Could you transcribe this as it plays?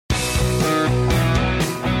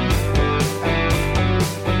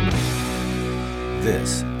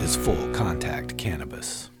full contact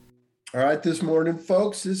cannabis. All right, this morning,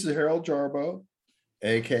 folks, this is Harold Jarboe,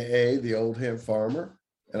 aka the Old Hemp Farmer,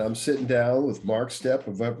 and I'm sitting down with Mark Stepp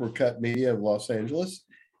of Uppercut Media of Los Angeles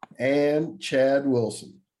and Chad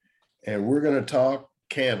Wilson, and we're going to talk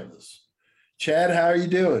cannabis. Chad, how are you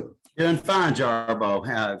doing? Doing fine,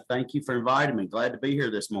 Jarboe. Thank you for inviting me. Glad to be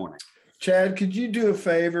here this morning. Chad, could you do a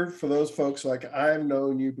favor for those folks? Like, I've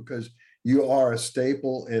known you because you are a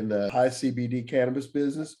staple in the high CBD cannabis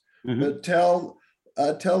business, but tell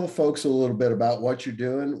the folks a little bit about what you're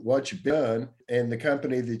doing, what you've done, and the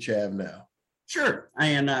company that you have now. Sure.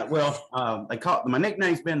 And they call my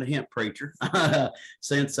nickname's been the Hemp Preacher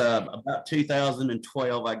since about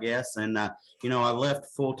 2012, I guess. And I left a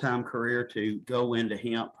full-time career to go into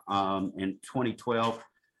hemp in 2012.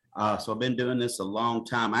 So I've been doing this a long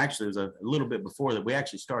time. Actually, it was a little bit before that. We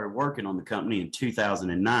actually started working on the company in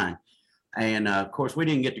 2009. And of course, we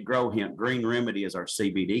didn't get to grow hemp. Green Remedy is our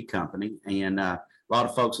CBD company. And a lot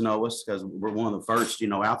of folks know us because we're one of the first,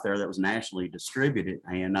 out there that was nationally distributed,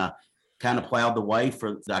 and kind of plowed the way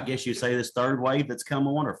for, I guess you say, this third wave that's come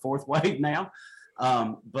on, or fourth wave now.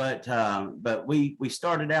 But we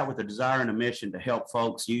started out with a desire and a mission to help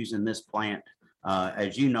folks using this plant.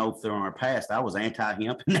 As you know, through our past, I was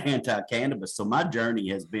anti-hemp and anti-cannabis. So my journey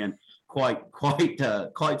has been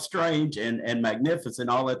quite strange and magnificent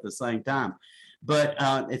all at the same time. But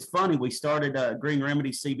it's funny, we started a Green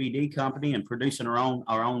Remedy CBD company and producing our own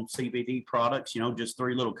CBD products, just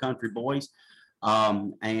three little country boys.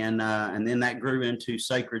 And then that grew into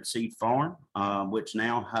Sacred Seed Farm, which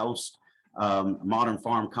now hosts Modern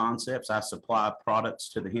Farm Concepts. I supply products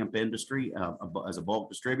to the hemp industry as a bulk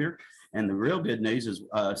distributor. And the real good news is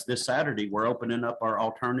this Saturday, we're opening up our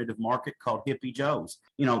alternative market called Hippie Joe's.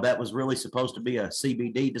 That was really supposed to be a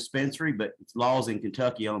CBD dispensary, but laws in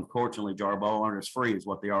Kentucky, unfortunately, Jarboe, aren't as free as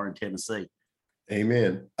what they are in Tennessee.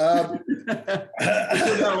 Amen. We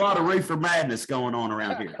still got a lot of reefer madness going on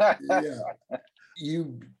around here. Yeah.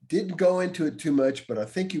 You didn't go into it too much, but I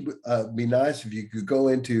think it would be nice if you could go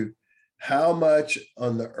into how much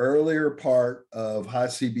on the earlier part of high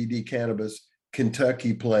CBD cannabis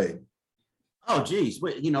Kentucky played. Oh, geez.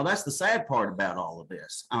 That's the sad part about all of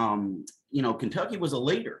this. Kentucky was a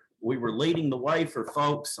leader. We were leading the way for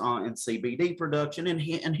folks in CBD production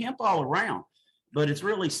and hemp all around. But it's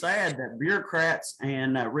really sad that bureaucrats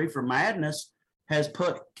and reefer madness has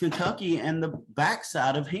put Kentucky in the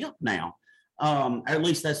backside of hemp now. At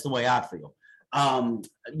least that's the way I feel.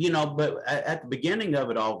 But at the beginning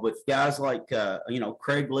of it all, with guys like,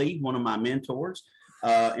 Craig Lee, one of my mentors,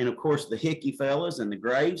 and of course the Hickey fellas and the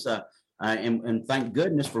Graves, and thank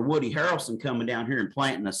goodness for Woody Harrelson coming down here and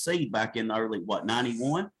planting a seed back in the early,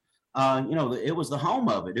 91. It was the home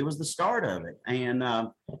of it. It was the start of it. And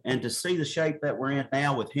to see the shape that we're in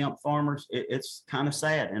now with hemp farmers, it's kind of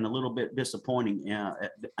sad and a little bit disappointing.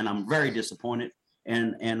 And I'm very disappointed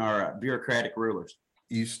in our bureaucratic rulers.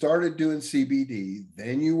 You started doing CBD,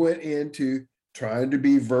 then you went into trying to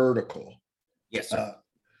be vertical. Yes, sir.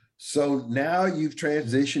 So now you've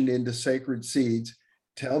transitioned into Sacred Seeds.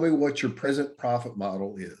 Tell me what your present profit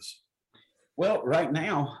model is. Well, right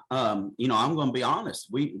now, I'm going to be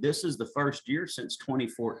honest. This is the first year since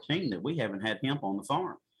 2014 that we haven't had hemp on the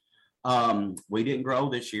farm. We didn't grow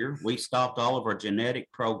this year. We stopped all of our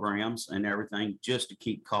genetic programs and everything just to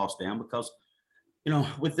keep costs down because,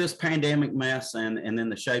 with this pandemic mess and then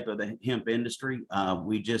the shape of the hemp industry,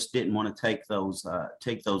 we just didn't want to take those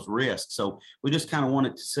risks. So we just kind of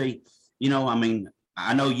wanted to see,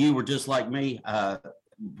 I know you were just like me.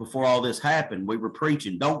 Before all this happened, we were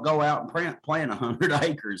preaching, don't go out and plant 100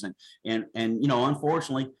 acres. And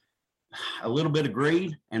unfortunately, a little bit of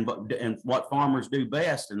greed and what farmers do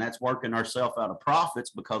best, and that's working ourselves out of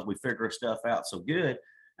profits because we figure our stuff out so good.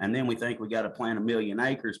 And then we think we got to plant 1 million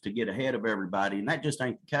acres to get ahead of everybody. And that just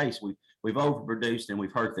ain't the case. We've overproduced and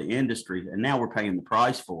we've hurt the industry, and now we're paying the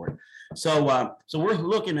price for it. So we're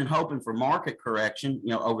looking and hoping for market correction,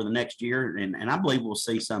 over the next year. And I believe we'll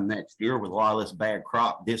see some next year with a lot of this bad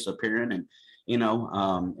crop disappearing and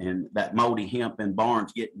that moldy hemp in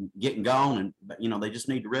barns getting gone. And, they just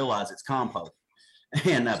need to realize it's compost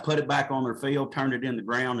and put it back on their field, turn it in the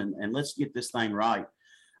ground, and let's get this thing right.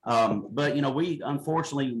 But we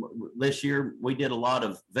unfortunately this year we did a lot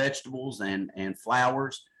of vegetables and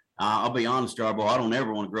flowers. I'll be honest, Jarboe, I don't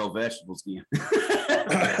ever want to grow vegetables again.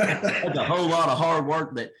 That's a whole lot of hard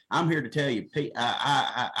work that I'm here to tell you.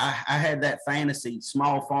 I had that fantasy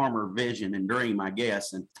small farmer vision and dream, I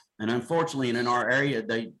guess, and And unfortunately, in our area,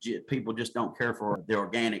 people just don't care for the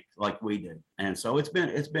organic like we do. And so it's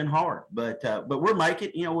been hard, but we're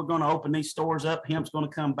making, we're going to open these stores up. Hemp's going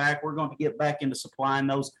to come back. We're going to get back into supplying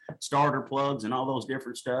those starter plugs and all those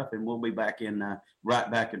different stuff. And we'll be back in,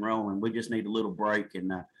 right back and rolling. We just need a little break.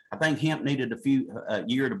 And I think hemp needed a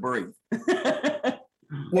year to breathe.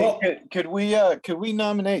 Well, could we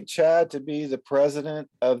nominate Chad to be the president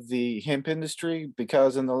of the hemp industry?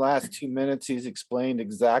 Because in the last 2 minutes, he's explained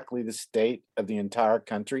exactly the state of the entire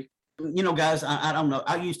country. Guys, I don't know.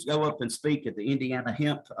 I used to go up and speak at the Indiana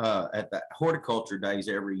Hemp at the horticulture days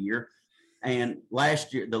every year. And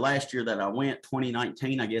the last year that I went,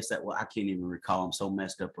 2019, I guess I can't even recall. I'm so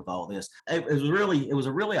messed up with all this. It was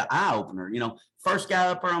a really an eye opener. First guy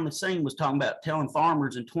up there on the scene was talking about telling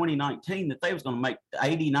farmers in 2019 that they was going to make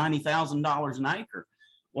 $80,000-$90,000 an acre.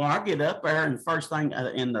 Well, I get up there and first thing,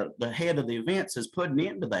 and the head of the event says putting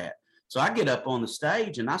into that. So I get up on the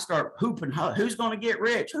stage and I start hooping, who's going to get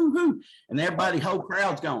rich? Hoo. And everybody, whole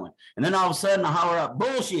crowd's going. And then all of a sudden I holler out,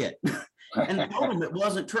 bullshit. And I told them it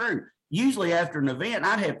wasn't true. Usually after an event,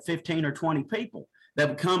 I'd have 15 or 20 people that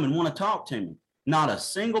would come and want to talk to me. Not a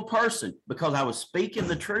single person, because I was speaking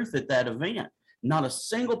the truth at that event. Not a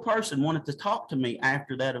single person wanted to talk to me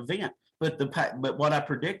after that event. But what I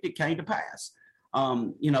predicted came to pass.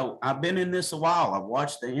 I've been in this a while. I've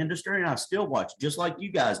watched the industry and I still watch, just like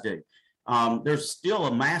you guys do. There's still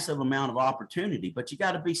a massive amount of opportunity, but you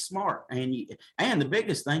got to be smart. And the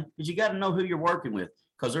biggest thing is you got to know who you're working with,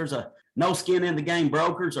 because there's a no skin in the game.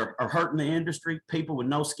 Brokers are hurting the industry. People with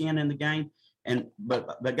no skin in the game.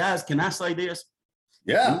 But guys, can I say this?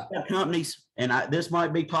 Yeah. Companies, and this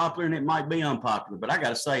might be popular and it might be unpopular, but I got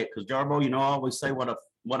to say it because Jarbo, I always say what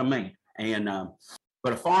I mean. And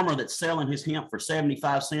but a farmer that's selling his hemp for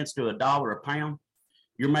 75 cents to $1 a pound,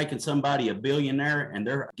 you're making somebody a billionaire, and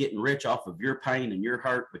they're getting rich off of your pain and your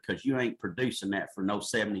hurt because you ain't producing that for no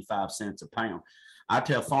 75 cents a pound. I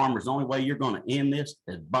tell farmers the only way you're going to end this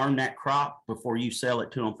is burn that crop before you sell it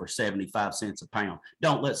to them for 75 cents a pound.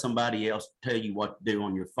 Don't let somebody else tell you what to do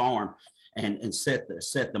on your farm and set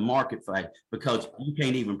the market for it, because you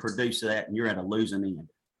can't even produce that and you're at a losing end.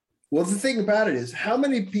 Well, the thing about it is, how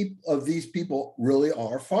many of these people really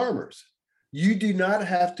are farmers? You do not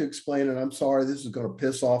have to explain, and I'm sorry, this is going to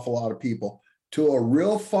piss off a lot of people, to a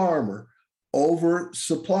real farmer over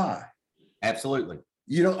supply. Absolutely.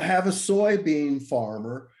 You don't have a soybean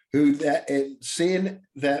farmer seeing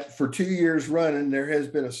that for 2 years running, there has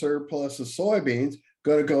been a surplus of soybeans,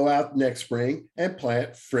 going to go out next spring and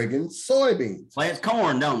plant friggin' soybeans. Plants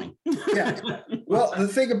corn, don't he? Yeah. Well, the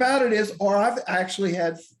thing about it is, or I've actually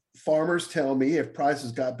had farmers tell me if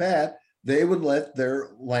prices got bad, they would let their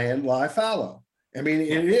land lie fallow. I mean,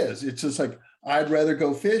 it's just like, I'd rather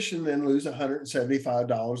go fishing than lose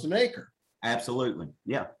 $175 an acre. Absolutely.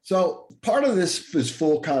 Yeah. So part of this is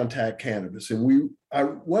full contact cannabis. And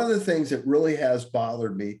one of the things that really has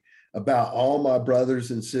bothered me about all my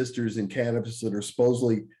brothers and sisters in cannabis that are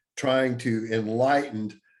supposedly trying to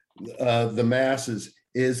enlighten the masses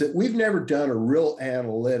is that we've never done a real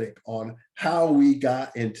analytic on how we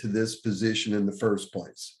got into this position in the first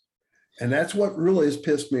place. And that's what really has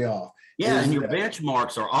pissed me off. Yeah, and your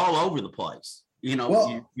benchmarks are all over the place.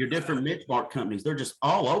 Your different benchmark companies, they're just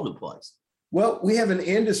all over the place. Well, we have an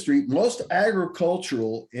industry. Most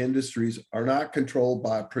agricultural industries are not controlled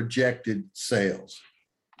by projected sales.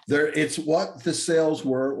 It's what the sales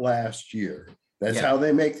were last year. That's how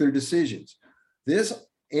they make their decisions. This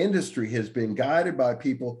industry has been guided by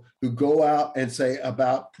people who go out and say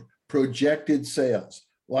about projected sales.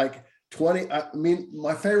 Like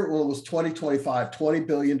my favorite one was 2025, $20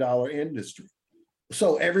 billion industry.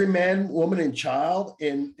 So every man, woman, and child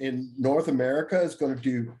in North America is going to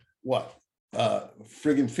do what?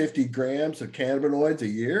 Friggin' 50 grams of cannabinoids a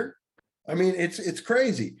year. I mean, it's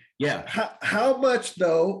crazy. Yeah. How much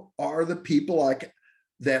though are the people like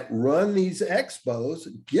that run these expos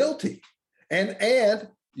guilty? And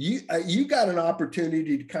you got an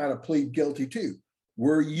opportunity to kind of plead guilty too.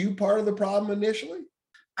 Were you part of the problem initially?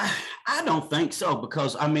 I don't think so,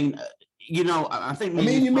 because I think. You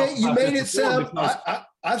made it sound.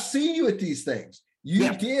 I've seen you at these things.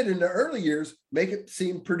 You did in the early years make it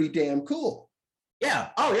seem pretty damn cool. Yeah.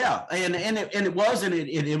 Oh yeah. And it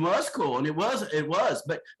was cool. And it was,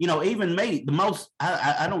 but even me, the most,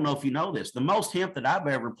 I don't know if you know this, the most hemp that I've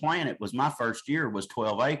ever planted was my first year was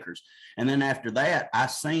 12 acres. And then after that, I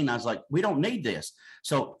was like, we don't need this.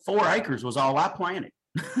 So 4 acres was all I planted.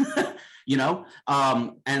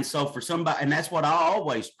 And so for somebody, and that's what I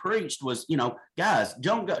always preached was, guys,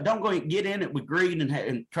 don't go get in it with greed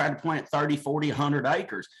and try to plant 30, 40, 100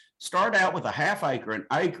 acres. Start out with a half acre, an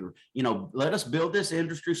acre, let us build this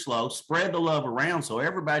industry slow, spread the love around so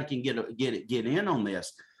everybody can get in on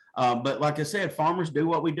this. But like I said, farmers do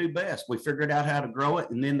what we do best. We figured out how to grow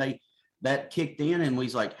it, and then that kicked in, and we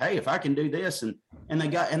was like, hey, if I can do this, and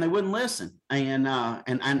they wouldn't listen. And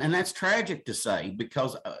that's tragic to say,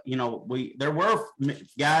 because, there were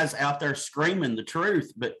guys out there screaming the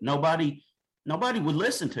truth, but nobody would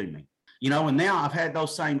listen to me, and now I've had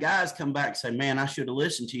those same guys come back and say, man, I should have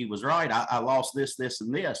listened to you, was right. I lost this,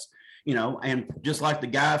 and this, and just like the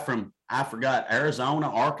guy from, I forgot, Arizona,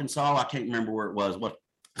 Arkansas, I can't remember where it was, what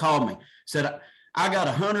called me, said, I got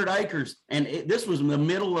 100 acres. And this was in the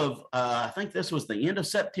middle of, I think this was the end of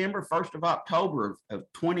September, 1st of October of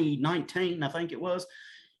 2019, I think it was.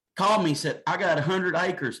 Called me, said, I got 100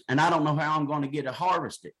 acres and I don't know how I'm going to get it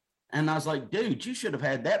harvested. And I was like, dude, you should have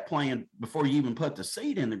had that plan before you even put the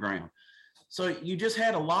seed in the ground. So you just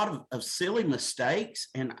had a lot of silly mistakes.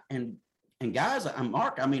 And guys,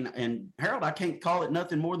 Mark, and Harold, I can't call it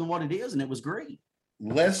nothing more than what it is. And it was greed.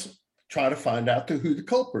 Let's try to find out who the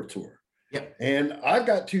culprits were. Yep. And I've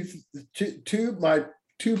got my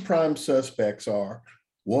two prime suspects are,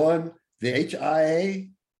 one, the HIA,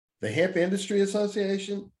 the Hemp Industry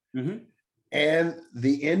Association, mm-hmm. and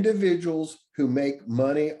the individuals who make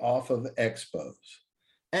money off of expos.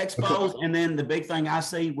 And then the big thing I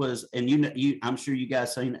see was, and I'm sure you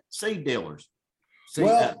guys seen it, seed dealers.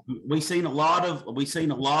 We've seen a lot of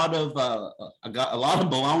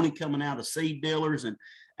baloney coming out of seed dealers and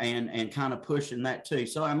kind of pushing that too.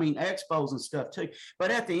 So expos and stuff too.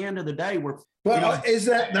 But at the end of the day, is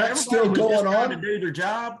that not still going on to do their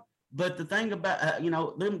job? But the thing about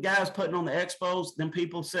them guys putting on the expos, them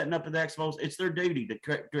people setting up at the expos, it's their duty to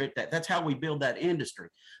create that. That's how we build that industry.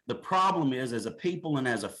 The problem is, as a people and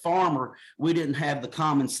as a farmer, we didn't have the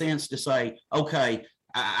common sense to say, okay,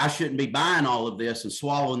 I shouldn't be buying all of this and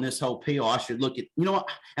swallowing this whole pill. I should look at,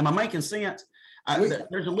 am I making sense?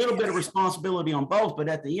 There's a little bit of responsibility on both, but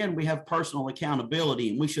at the end, we have personal accountability,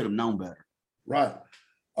 and we should have known better. Right.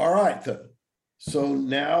 All right. So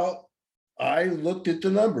now I looked at the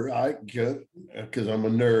number. Because I'm a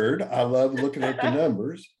nerd, I love looking at the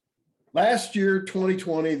numbers. Last year,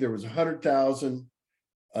 2020, there was 100,000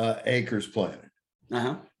 acres planted.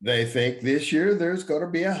 Uh-huh. They think this year there's going to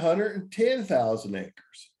be 110,000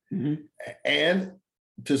 acres. Mm-hmm. And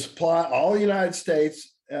to supply all the United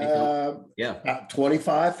States, about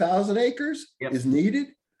 25,000 acres is needed.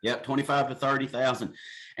 Yep, 25 to 30,000.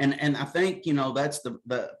 And I think, that's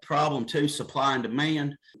the problem too, supply and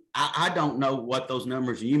demand. I don't know what those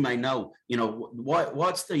numbers, you may know,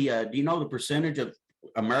 what's the, do you know the percentage of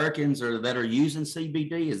Americans that are using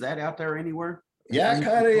CBD? Is that out there anywhere? Yeah, it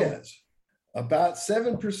kind of is. About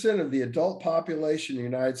 7% of the adult population in the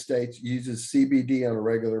United States uses CBD on a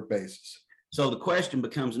regular basis. So the question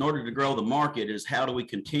becomes, in order to grow the market, is how do we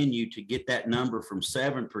continue to get that number from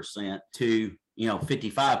 7% to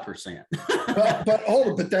 55%? but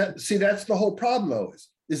hold on, that's the whole problem though,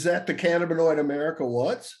 is that the cannabinoid America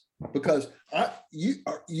wants? Because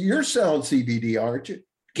you're selling CBD, aren't you?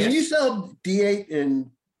 Can you sell D8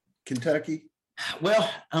 in Kentucky? Well,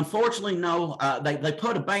 unfortunately, no. They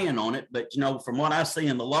put a ban on it, but from what I see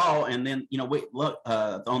in the law, and then we look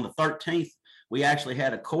on the 13th. We actually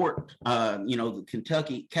had a court, the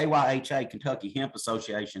Kentucky KYHA, Kentucky Hemp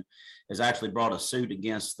Association, has actually brought a suit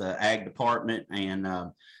against the Ag Department and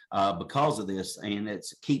because of this, and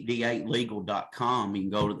it's keepd8legal.com. You can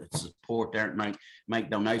go to the support there and make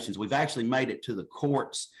donations. We've actually made it to the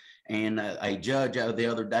courts, and a judge the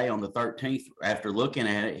other day on the 13th, after looking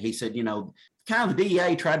at it, he said, kind of the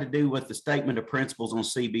DEA tried to do with the statement of principles on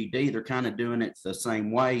CBD. They're kind of doing it the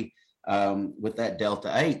same way. With that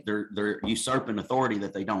Delta 8, they're usurping authority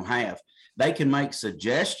that they don't have. They can make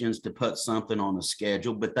suggestions to put something on the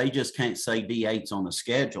schedule, but they just can't say D8's on the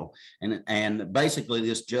schedule. And basically,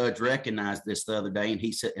 this judge recognized this the other day, and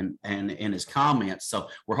he said, and in his comments. So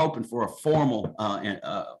we're hoping for a formal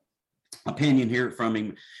opinion here from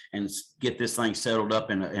him and get this thing settled up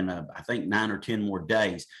in I think 9 or 10 more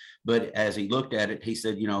days. But as he looked at it, he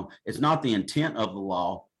said, it's not the intent of the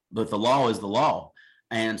law, but the law is the law.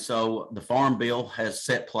 And so the Farm Bill has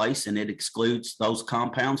set place, and it excludes those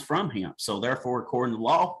compounds from hemp. So therefore, according to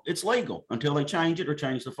law, it's legal until they change it or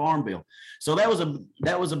change the Farm Bill. So that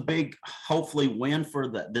was a big, hopefully, win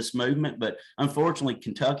for this movement. But unfortunately,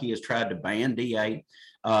 Kentucky has tried to ban D8.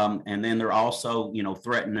 And then they're also,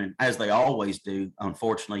 threatening, as they always do,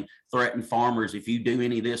 unfortunately, threaten farmers. If you do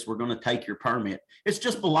any of this, we're going to take your permit. It's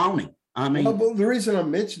just baloney. I mean, Well, but the reason I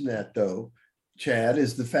mentioned that though, Chad,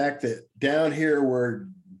 is the fact that down here where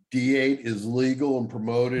D8 is legal and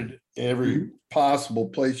promoted every possible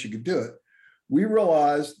place you could do it, we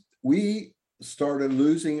realized we started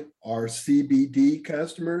losing our CBD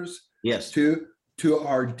customers yes, to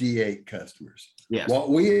our D8 customers. yes. What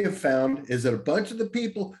we have found is that a bunch of the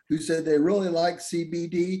people who said they really like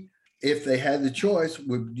CBD, if they had the choice,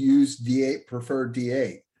 would use D8, prefer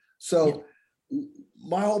D8. So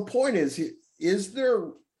my whole point is there,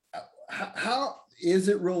 how is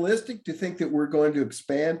it realistic to think that we're going to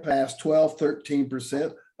expand past 12,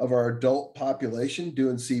 13% of our adult population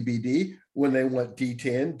doing CBD when they want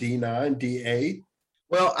D10, D9, D8?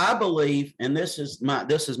 Well, I believe, and this is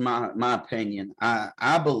my opinion.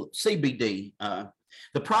 I believe CBD.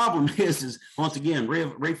 The problem is once again,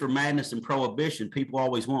 reefer madness and prohibition. People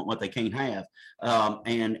always want what they can't have,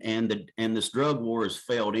 and this drug war has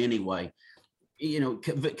failed anyway. You know,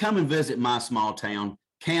 come and visit my small town.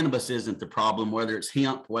 Cannabis isn't the problem, whether it's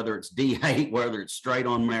hemp, whether it's D8, whether it's straight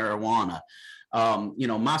on marijuana. You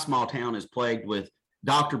know, my small town is plagued with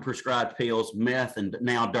doctor prescribed pills, meth, and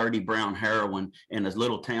now dirty brown heroin in a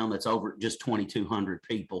little town that's over just 2,200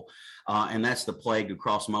 people. And that's the plague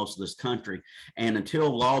across most of this country. And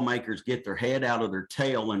until lawmakers get their head out of their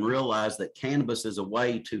tail and realize that cannabis is a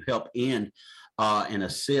way to help end and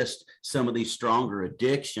assist some of these stronger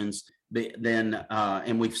addictions, then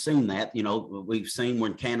and we've seen that, you know, we've seen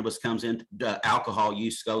when cannabis comes in, alcohol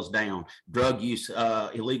use goes down, drug use,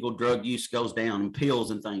 illegal drug use goes down, and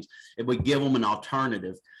pills and things. If we give them an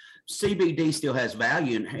alternative, CBD still has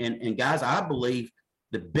value. And guys, I believe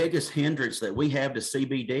the biggest hindrance that we have to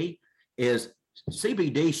CBD is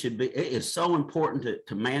CBD should be, it is so important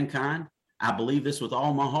to mankind. I believe this with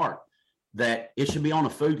all my heart, that it should be on a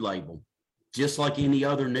food label, just like any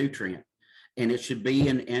other nutrient. And it should be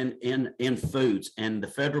in foods, and the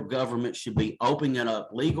federal government should be opening up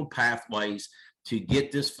legal pathways to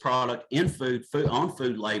get this product in food on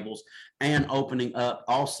food labels, and opening up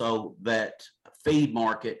also that feed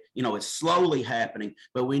market. You know, it's slowly happening,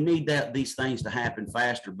 but we need these things to happen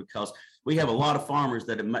faster, because we have a lot of farmers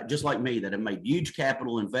that have, just like me, that have made huge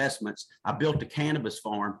capital investments. I built a cannabis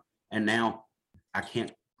farm, and now I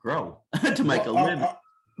can't grow to make a living.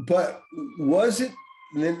 But was it?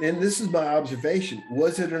 And this is my observation,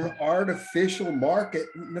 was it an artificial market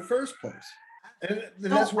in the first place? And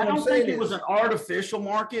that's what I I'm don't saying. think it was an artificial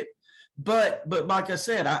market, but like I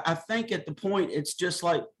said, I think at the point, it's just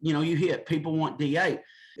like, you know, you hit, people want D8.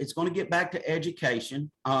 It's going to get back to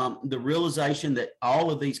education, the realization that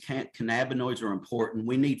all of these cannabinoids are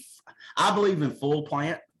important. I believe in full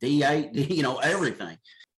plant, D8, you know, everything.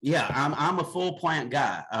 Yeah, I'm a full plant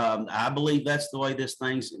guy. I believe that's the way this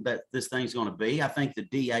thing's going to be. I think the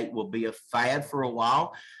D8 will be a fad for a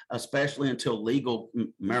while, especially until legal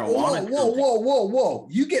marijuana. Whoa!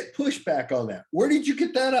 You get pushback on that. Where did you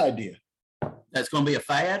get that idea? That's going to be a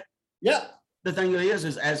fad. Yeah. The thing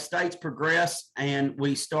is as states progress and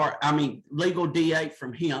we start, I mean, legal D8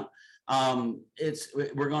 from hemp,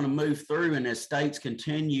 we're going to move through, and as states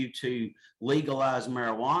continue to legalize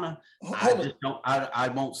marijuana, I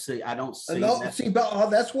don't see that. See, but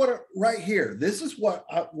that's what right here. This is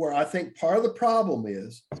where I think part of the problem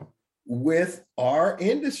is with our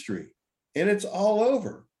industry, and it's all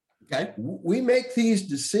over. Okay, we make these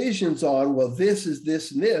decisions on, well, this is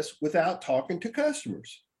this and this, without talking to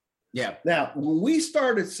customers. Yeah. Now, when we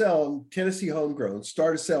started selling Tennessee Homegrown,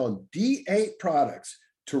 started selling D8 products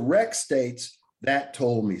to rec states, that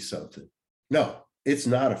told me something. No, it's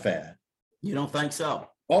not a fad. You don't think so?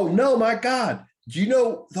 Oh, no, my God. Do you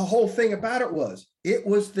know the whole thing about it was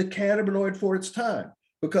the cannabinoid for its time?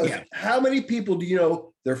 Because how many people do you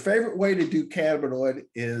know their favorite way to do cannabinoid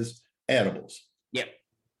is edibles? Yep.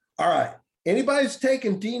 All right. Anybody who's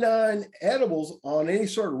taken D9 edibles on any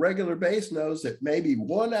sort of regular basis knows that maybe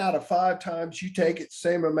 1 out of 5 times you take it,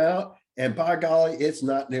 same amount, and by golly, it's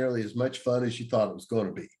not nearly as much fun as you thought it was going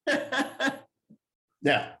to be.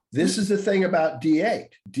 Now, this is the thing about D8.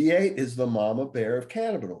 D8 is the mama bear of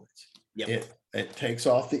cannabinoids. Yep. It takes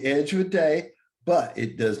off the edge of a day, but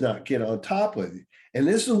it does not get on top of it. And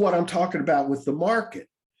this is what I'm talking about with the market.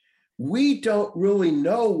 We don't really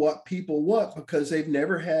know what people want because they've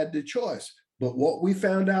never had the choice. But what we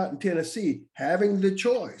found out in Tennessee, having the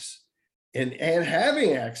choice and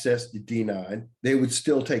having access to D9, they would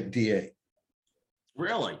still take D8.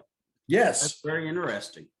 Really? Yes. That's very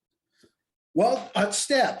interesting. Well,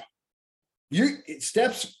 Step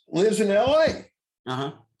lives in LA.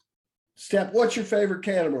 Uh-huh. Step, what's your favorite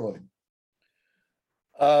cannabinoid?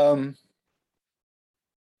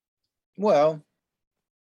 Well,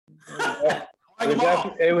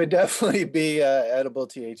 it would definitely be edible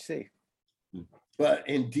THC. But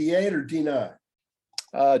in D8 or D9?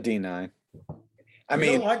 D9. I You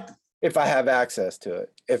mean, don't like, if I have access to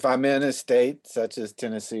it. If I'm in a state such as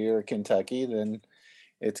Tennessee or Kentucky, then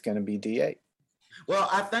it's going to be D8. Well,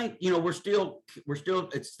 I think,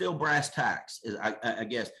 it's still brass tacks, I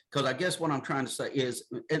guess, because I guess what I'm trying to say is,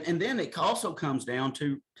 and then it also comes down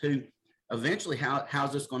to eventually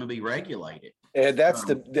how's this going to be regulated? And that's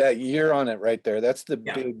that you're on it right there. That's the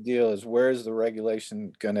Yeah. big deal, is where's the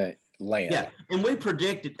regulation going to land? Yeah, and we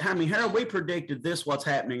predicted, Harold, we predicted what's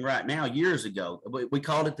happening right now years ago. We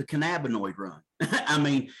called it the cannabinoid run.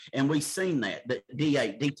 And we seen that, the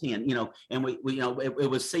D8, D10, and we it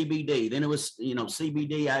was CBD, then it was,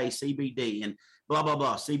 CBDA, CBD, and blah, blah,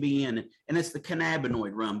 blah, CBN. And it's the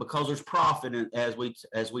cannabinoid run because there's profit as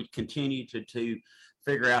we continue to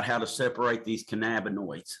figure out how to separate these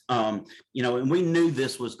cannabinoids. And we knew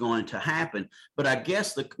this was going to happen, but I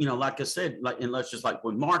guess like I said, and let's just like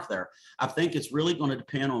with Mark there, I think it's really going to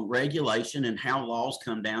depend on regulation and how laws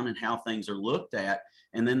come down and how things are looked at.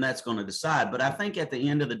 And then that's going to decide. But I think at the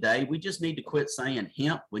end of the day, we just need to quit saying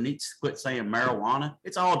hemp. We need to quit saying marijuana.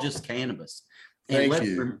 It's all just cannabis. And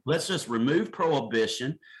let's just remove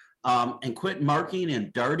prohibition. And quit murking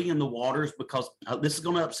and dirtying the waters, because this is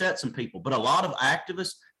going to upset some people. But a lot of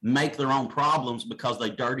activists make their own problems because they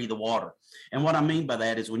dirty the water. And what I mean by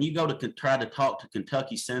that is when you go to try to talk to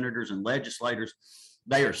Kentucky senators and legislators,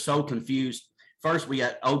 they are so confused. First, we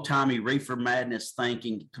got old-timey reefer madness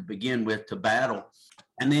thinking to begin with to battle.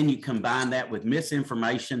 And then you combine that with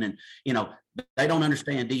misinformation and, they don't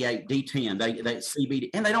understand D8, D10, they CBD,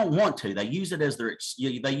 and they don't want to. They use it as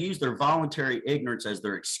they use their voluntary ignorance as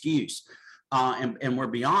their excuse. And we're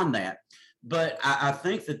beyond that. But I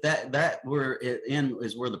think that where it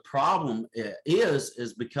is where the problem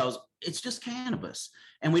is because it's just cannabis,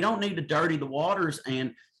 and we don't need to dirty the waters.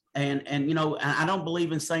 And I don't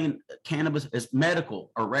believe in saying cannabis is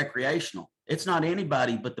medical or recreational. It's not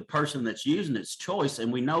anybody but the person that's using its choice.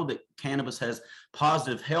 And we know that cannabis has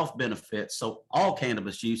positive health benefits. So all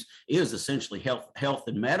cannabis use is essentially health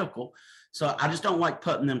and medical. So I just don't like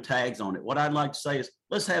putting them tags on it. What I'd like to say is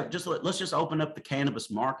let's just open up the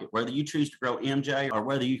cannabis market, whether you choose to grow MJ or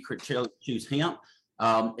whether you choose hemp.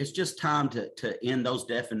 It's just time to end those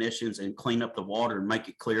definitions and clean up the water and make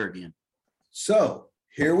it clear again. So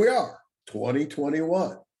here we are,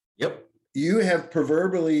 2021. Yep. You have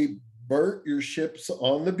proverbially burnt your ships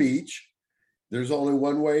on the beach. There's only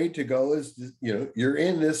one way to go is, you're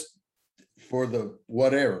in this for the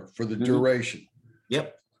duration.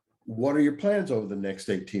 Yep. What are your plans over the next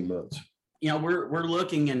 18 months? We're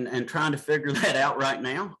looking and trying to figure that out right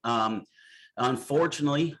now.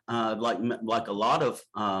 Unfortunately, like a lot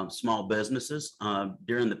of small businesses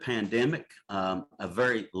during the pandemic, a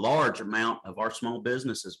very large amount of our small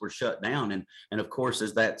businesses were shut down. And of course,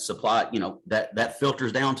 as that supply, that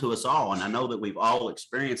filters down to us all. And I know that we've all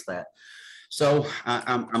experienced that. So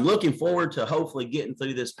I'm looking forward to hopefully getting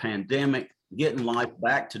through this pandemic, getting life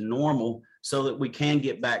back to normal so that we can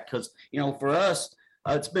get back. Because, for us,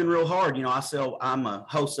 it's been real hard. I'm a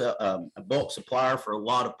wholesale, a bulk supplier for a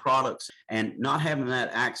lot of products, and not having that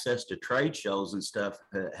access to trade shows and stuff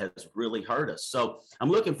has really hurt us. So I'm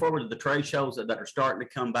looking forward to the trade shows that are starting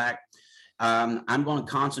to come back. I'm going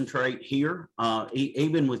to concentrate here,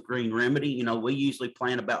 even with Green Remedy. We usually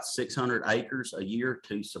plant about 600 acres a year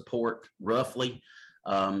to support roughly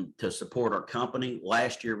to support our company.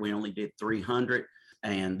 Last year, we only did 300.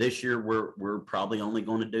 And this year we're probably only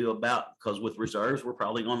going to do about, because with reserves, we're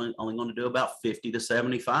probably only going to do about 50 to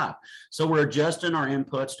 75. So we're adjusting our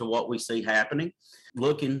inputs to what we see happening,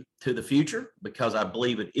 looking to the future, because I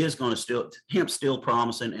believe it is going to hemp's still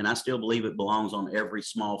promising, and I still believe it belongs on every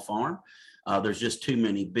small farm. There's just too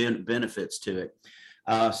many benefits to it.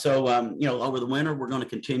 So over the winter, we're going to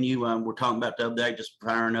continue. We're talking about the other day, just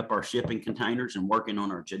firing up our shipping containers and working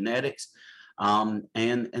on our genetics. And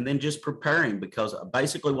then just preparing, because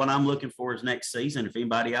basically what I'm looking for is next season. If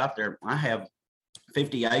anybody out there, I have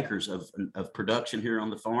 50 acres of production here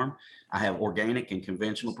on the farm. I have organic and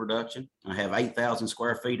conventional production. I have 8,000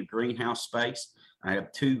 square feet of greenhouse space. I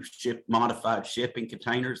have 2 modified shipping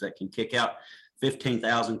containers that can kick out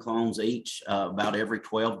 15,000 clones each about every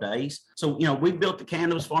 12 days. So, we built the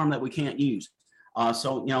cannabis farm that we can't use.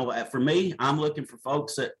 So, for me, I'm looking for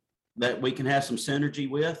folks that we can have some synergy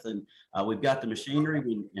with, and we've got the machinery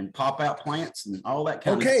and pop out plants and all that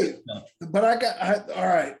kind of stuff. But all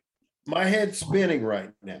right, my head's spinning right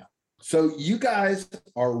now. So you guys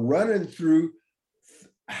are running through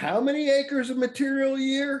how many acres of material a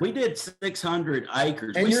year? We did 600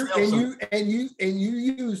 acres. And We you sell and some- you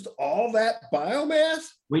used all that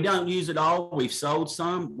biomass? We don't use it all. We've sold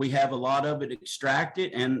some. We have a lot of it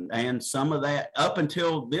extracted, and some of that up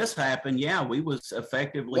until this happened. Yeah, we was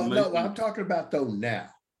effectively Well, moving. no, I'm talking about though now.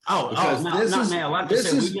 Oh, because no, this not is- now. Like I this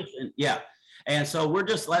said, is- we just, yeah. And so we're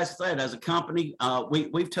just, like I said, as a company,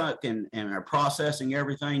 we've took and are processing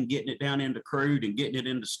everything, getting it down into crude and getting it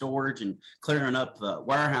into storage and clearing up the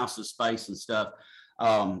warehouses space and stuff.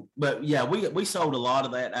 But yeah, we sold a lot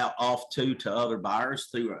of that out off to other buyers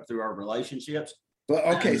through our relationships. But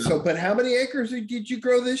okay, but how many acres did you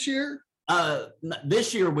grow this year?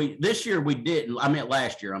 This year we didn't. I meant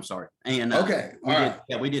last year. I'm sorry. And Okay, we all did, right.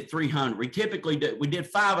 yeah, we did 300. We typically we did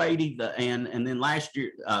 580. And then last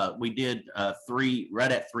year we did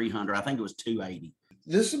right at 300. I think it was 280.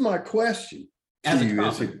 This is my question As to a you.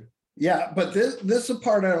 company. Yeah, but this is the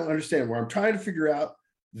part I don't understand, where I'm trying to figure out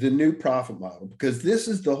the new profit model, because this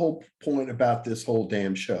is the whole point about this whole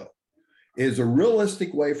damn show, is a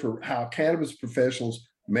realistic way for how cannabis professionals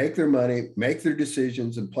make their money, make their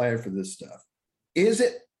decisions, and plan for this stuff. Is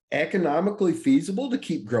it economically feasible to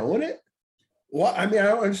keep growing it? Well, I mean, I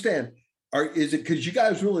don't understand. Is it because you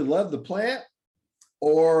guys really love the plant,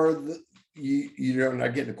 or you're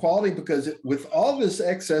not getting the quality? Because with all this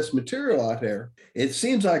excess material out there, it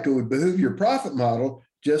seems like it would behoove your profit model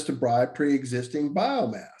just to buy pre-existing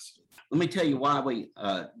biomass. Let me tell you why we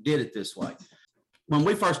did it this way. When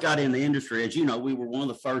we first got in the industry, as you know, we were one of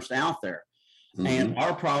the first out there. And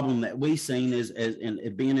our problem that we seen is,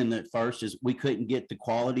 and being in the first, is we couldn't get the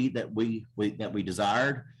quality that we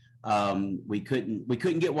desired. We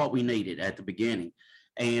couldn't get what we needed at the beginning,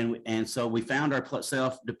 and so we found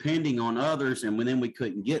ourselves depending on others, and then we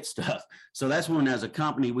couldn't get stuff. So that's when, as a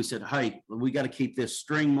company, we said, hey, we got to keep this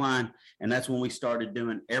streamlined, and that's when we started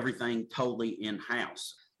doing everything totally in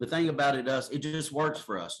house. The thing about it just works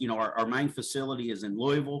for us. You know, our main facility is in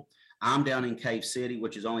Louisville. I'm down in Cave City,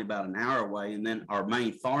 which is only about an hour away. And then our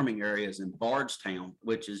main farming area is in Bardstown,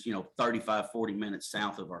 which is, 35, 40 minutes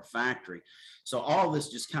south of our factory. So all this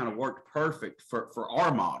just kind of worked perfect for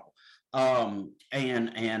our model.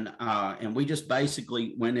 And we just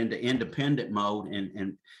basically went into independent mode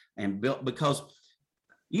and built, because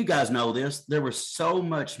you guys know this, there was so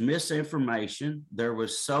much misinformation. There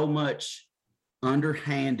was so much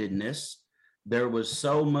underhandedness. There was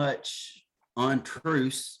so much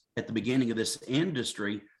untruths at the beginning of this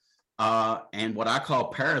industry, and what I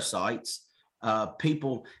call parasites,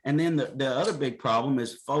 people. And then the other big problem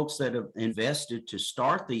is folks that have invested to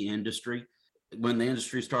start the industry. When the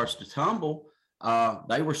industry starts to tumble,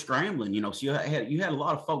 they were scrambling, so you had a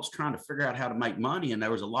lot of folks trying to figure out how to make money, and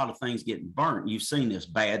there was a lot of things getting burnt. You've seen this: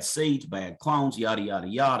 bad seeds, bad clones, yada, yada,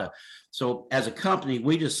 yada. So as a company,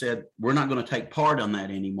 we just said, we're not going to take part on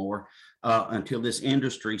that anymore until this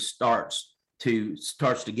industry starts to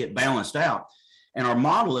get balanced out. And our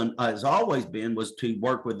model has always been was to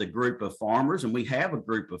work with a group of farmers, and we have a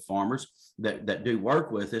group of farmers that do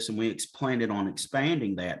work with us, and we planned on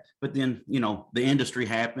expanding that. But then, the industry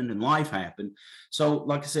happened and life happened. So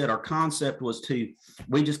like I said, our concept was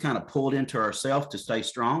we just kind of pulled into ourselves to stay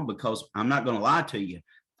strong, because I'm not going to lie to you,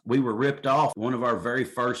 we were ripped off. One of our very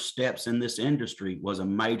first steps in this industry was a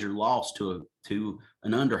major loss to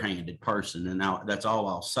an underhanded person. And now that's all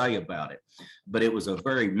I'll say about it. But it was a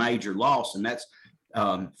very major loss. And that's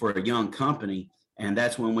for a young company. And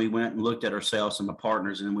that's when we went and looked at ourselves and the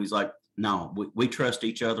partners, and we was like, no, we trust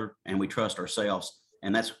each other and we trust ourselves.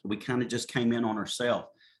 And we kind of just came in on ourselves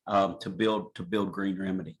to build Green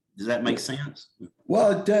Remedy. Does that make sense?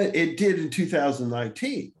 Well, it did in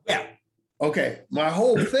 2019. Yeah. Okay, my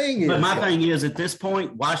whole thing is. But my thing is, at this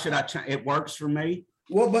point, why should I change? It works for me.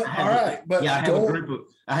 Well, but all right, but yeah,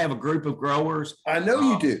 I have a group of growers. I know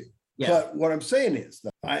you do. Yeah. But what I'm saying is,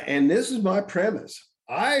 and this is my premise,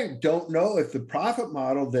 I don't know if the profit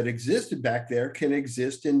model that existed back there can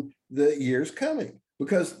exist in the years coming.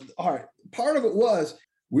 Because, all right, part of it was,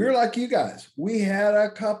 we were like you guys. We had a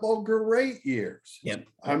couple great years. Yep.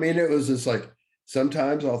 I mean, it was just like,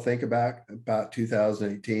 sometimes I'll think about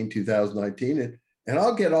 2018, 2019, and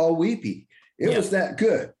I'll get all weepy. It was that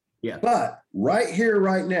good. Yeah. But right here,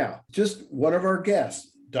 right now, just one of our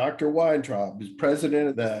guests, Dr. Weintraub, is president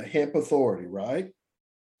of the Hemp Authority, right?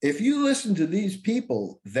 If you listen to these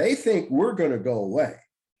people, they think we're going to go away.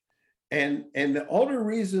 And the only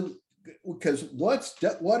reason, because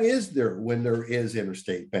what is there when there is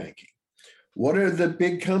interstate banking? What are the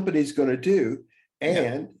big companies going to do?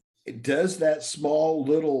 And does that small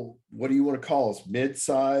little, what do you want to call us,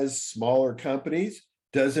 mid-sized, smaller companies,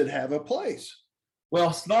 does it have a place?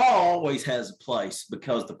 Well, small always has a place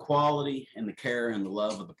because the quality and the care and the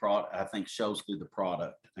love of the product, I think, shows through the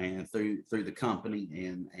product and through the company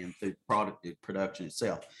and through product production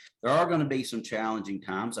itself. There are going to be some challenging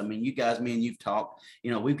times. I mean, you guys, me and you've talked,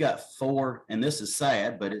 we've got 4, and this is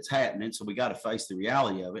sad, but it's happening. So we got to face the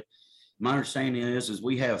reality of it. My understanding is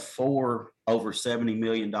we have 4 over $70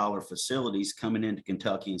 million facilities coming into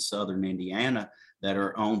Kentucky and Southern Indiana that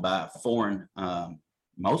are owned by foreign,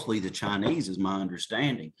 mostly the Chinese, is my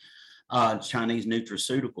understanding, Chinese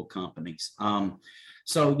nutraceutical companies.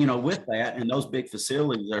 So, with that, and those big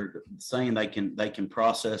facilities are saying they can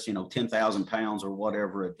process, 10,000 pounds or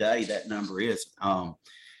whatever a day, that number is.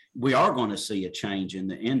 We are going to see a change in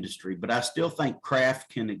the industry, but I still think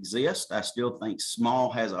craft can exist. I still think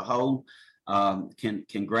small has a hold,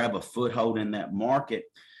 can grab a foothold in that market.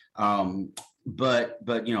 But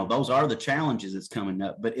those are the challenges that's coming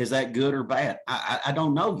up. But is that good or bad? I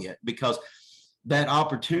don't know yet, because that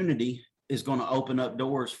opportunity is going to open up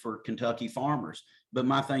doors for Kentucky farmers. But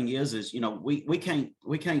my thing is we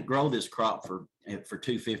can't grow this crop for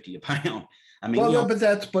 $2.50 a pound. I mean, well,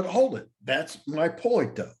 no, but hold it. That's my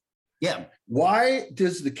point, though. Yeah. Why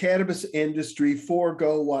does the cannabis industry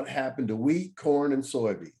forego what happened to wheat, corn, and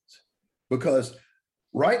soybeans? Because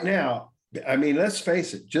right now, I mean, let's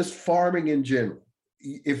face it, just farming in general,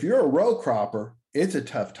 if you're a row cropper, it's a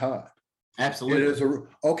tough time. Absolutely. It is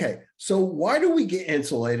okay. So why do we get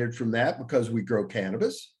insulated from that? Because we grow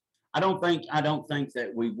cannabis? I don't think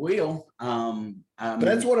that we will.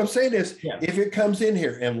 That's what I'm saying is, if it comes in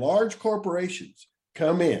here and large corporations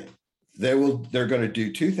come in, they're going to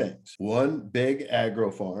do 2 things. One, big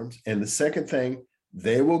agro farms. And the second thing,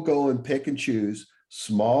 they will go and pick and choose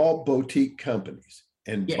small boutique companies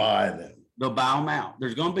and buy them. They'll buy them out.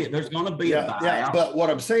 There's going to be a buyout. But what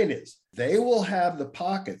I'm saying is they will have the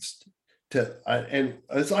pockets to, and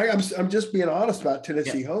it's like, I'm just being honest about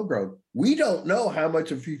Tennessee homegrown. We don't know how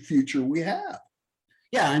much of a future we have.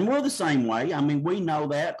 Yeah. And we're the same way. I mean, we know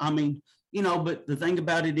that. I mean, but the thing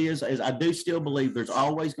about it is I do still believe there's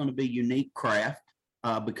always going to be unique craft,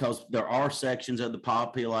 because there are sections of the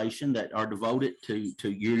population that are devoted to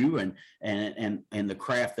you and the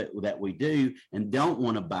craft that we do and don't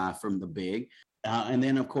want to buy from the big. And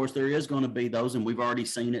then, of course, there is going to be those, and we've already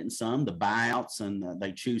seen it in some, the buyouts, and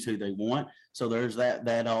they choose who they want. So there's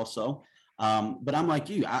that also. But I'm like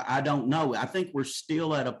you, I don't know. I think we're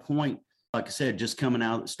still at a point, like I said, just coming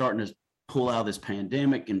out, starting to pull out of this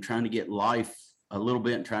pandemic and trying to get life a little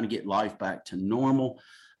bit and trying to get life back to normal.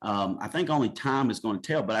 I think only time is going to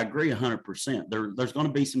tell, but I agree 100%. There's going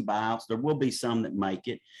to be some buyouts. There will be some that make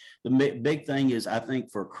it. The big thing is, I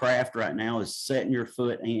think for craft right now is setting your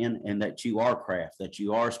foot in and that you are craft, that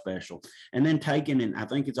you are special. And then and I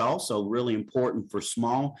think it's also really important for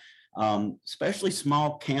small, especially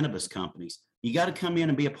small cannabis companies. You got to come in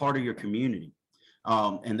and be a part of your community.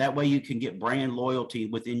 And that way you can get brand loyalty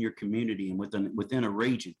within your community and within a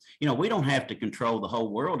region. We don't have to control the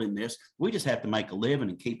whole world in this. We just have to make a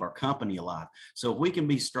living and keep our company alive. So if we can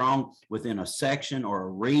be strong within a section or a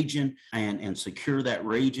region and secure that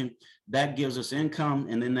region, that gives us income.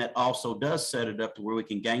 And then that also does set it up to where we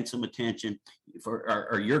can gain some attention for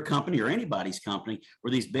or your company or anybody's company,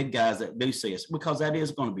 or these big guys that do see us, because that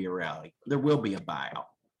is going to be a reality. There will be a buyout.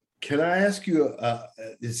 Can I ask you,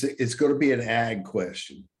 it's going to be an ag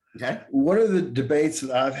question. Okay. One of the debates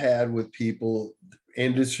that I've had with people,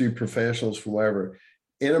 industry professionals from wherever,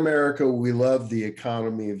 in America, we love the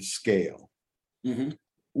economy of scale. Mm-hmm.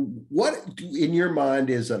 What in your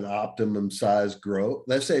mind is an optimum size grow?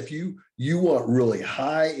 Let's say if you want really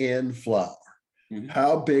high end flower, mm-hmm.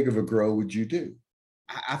 How big of a grow would you do?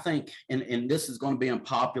 I think, and this is going to be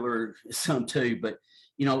unpopular some too, but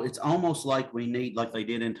it's almost like we need, like they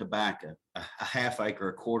did in tobacco, a half acre,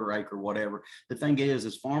 a quarter acre, whatever. The thing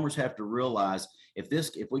is farmers have to realize if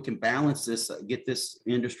we can balance this, get this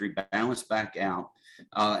industry balanced back out,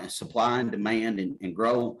 supply and demand and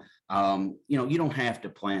grow, you don't have to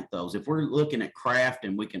plant those. If we're looking at craft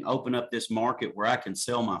and we can open up this market where I can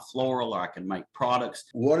sell my floral or I can make products.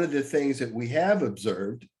 One of the things that we have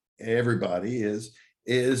observed, everybody, is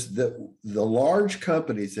that the large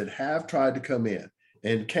companies that have tried to come in,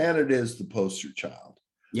 and Canada is the poster child.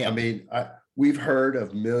 Yeah. I mean, we've heard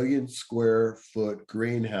of 1 million square foot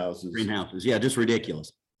greenhouses. Yeah, just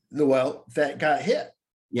ridiculous. Well, that got hit.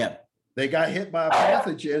 Yeah. They got hit by a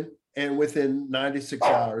pathogen, and within 96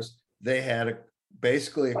 hours, they had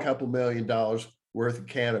basically a couple $1 million worth of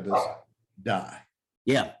cannabis die.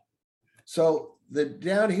 Yeah. So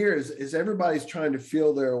down here is everybody's trying to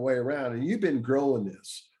feel their way around, and you've been growing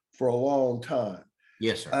this for a long time.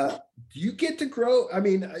 Yes, sir. Do you get to grow? I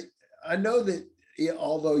mean, I know that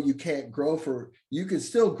although you can't you can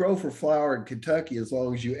still grow for flour in Kentucky as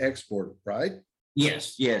long as you export it, right?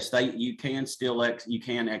 Yes, you can still you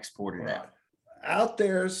can export it out. Out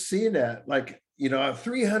there seeing that, like, I have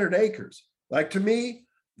 300 acres. Like, to me,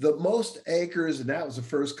 the most acres, and that was the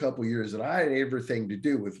first couple of years that I had everything to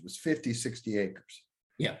do with, was 50, 60 acres.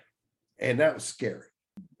 Yeah. And that was scary.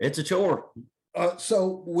 It's a chore.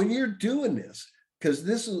 So when you're doing this, because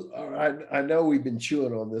this is, I know we've been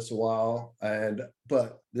chewing on this a while,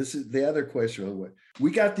 but this is the other question.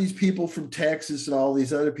 We got these people from Texas and all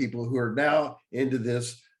these other people who are now into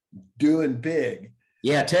this doing big.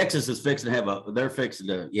 Yeah, Texas is fixing to they're fixing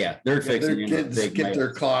to get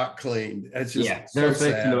their clock cleaned. It's just they're so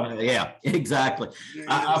fixing sad. to, yeah, exactly.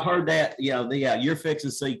 I've heard that. You're fixing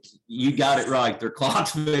to see, you got it right. Their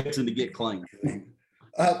clock's fixing to get clean.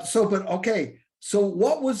 So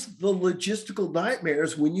what was the logistical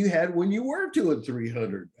nightmares when you were doing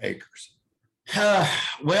 300 acres?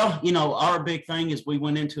 Well, our big thing is we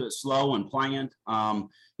went into it slow and planned.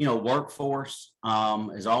 Workforce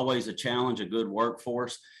is always a challenge, a good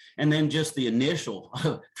workforce. And then just the initial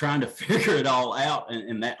trying to figure it all out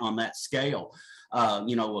and that on that scale.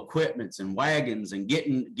 Equipments and wagons and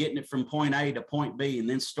getting it from point A to point B, and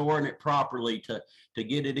then storing it properly to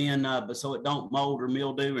get it in, but so it don't mold or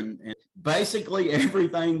mildew, and basically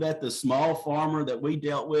everything that the small farmer that we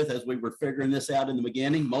dealt with as we were figuring this out in the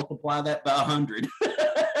beginning, multiply that by 100.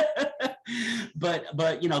 But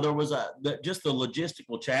there was just the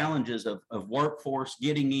logistical challenges of workforce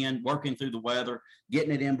getting in, working through the weather,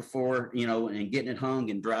 getting it in before, and getting it hung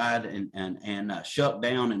and dried and shut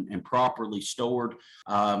down and properly stored.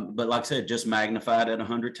 But like I said, just magnified it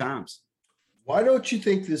 100 times. Why don't you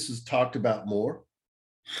think this is talked about more?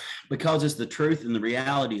 Because it's the truth and the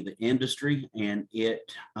reality of the industry, and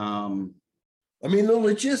it. The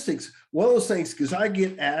logistics, one of those things, because I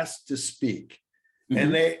get asked to speak.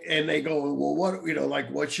 And they go, well,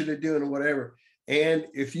 what, what should I do and whatever. And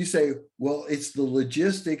if you say, well, it's the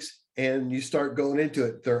logistics, and you start going into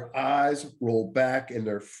it, their eyes roll back in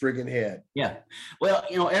their friggin' head. Yeah. Well,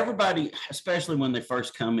 everybody, especially when they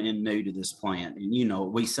first come in new to this plant,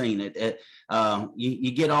 and we've seen it,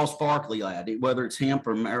 you get all sparkly at it, whether it's hemp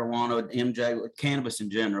or marijuana, MJ, cannabis in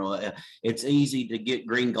general. It's easy to get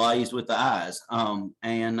green glazed with the eyes.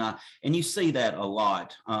 And you see that a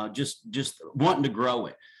lot, just wanting to grow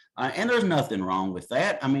it. And there's nothing wrong with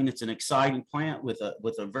that. It's an exciting plant with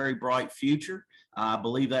a very bright future. I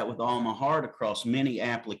believe that with all my heart across many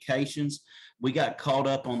applications. We got caught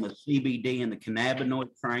up on the CBD and the cannabinoid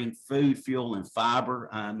train, food, fuel, and fiber.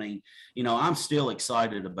 I'm still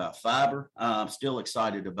excited about fiber. I'm still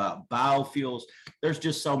excited about biofuels. There's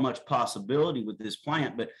just so much possibility with this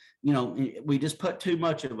plant, but we just put too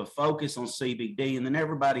much of a focus on CBD, and then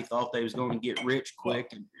everybody thought they was going to get rich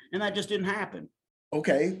quick, and that just didn't happen.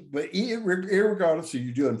 Okay, but irregardless of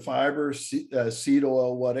you doing fiber, seed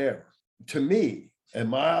oil, whatever, to me, and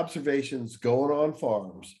my observations going on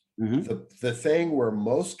farms, the thing where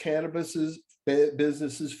most cannabis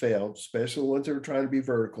businesses failed, especially ones that were trying to be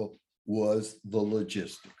vertical, was the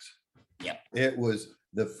logistics. Yeah, it was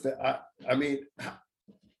if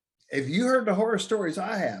you heard the horror stories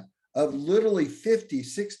I have of literally $50,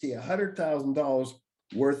 $60, $100,000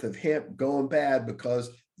 worth of hemp going bad because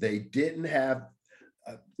they didn't have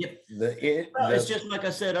it's just like I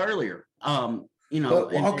said earlier. But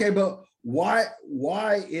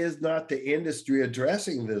why is not the industry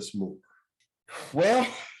addressing this more? Well,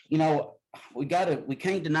 we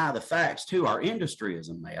can't deny the facts too. Our industry is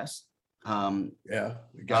a mess. We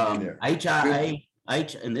got there. HIA,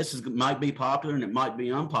 and this might be popular and it might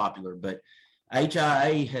be unpopular, but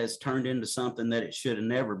HIA has turned into something that it should have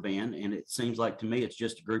never been. And it seems like to me, it's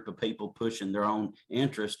just a group of people pushing their own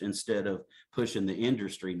interest instead of pushing the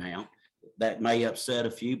industry now. That may upset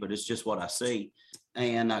a few, but it's just what I see.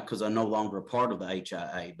 And because I'm no longer a part of the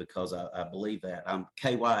HIA, because I believe that I'm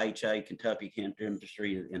KYHA, Kentucky Hemp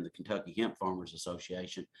Industry, and the Kentucky Hemp Farmers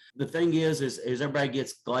Association. The thing is everybody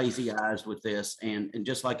gets glazy eyes with this, and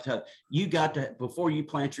just like you got to, before you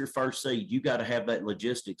plant your first seed, you got to have that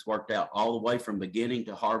logistics worked out all the way from beginning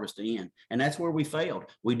to harvest to end, and that's where we failed.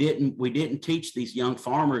 We didn't teach these young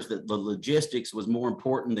farmers that the logistics was more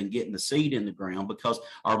important than getting the seed in the ground, because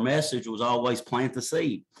our message was always plant the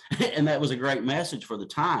seed, and that was a great message for the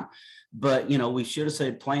time, but we should have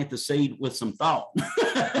said plant the seed with some thought.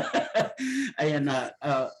 and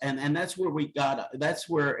that's where we got. That's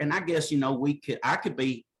where, and I guess I could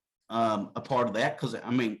be a part of that, because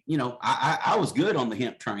I was good on the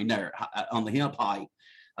hemp train there, on the hemp hype.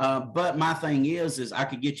 But my thing is I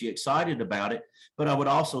could get you excited about it, but I would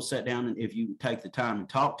also sit down and if you take the time and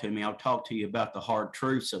talk to me, I'll talk to you about the hard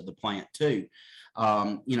truths of the plant too.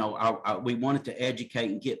 We wanted to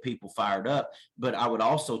educate and get people fired up, but I would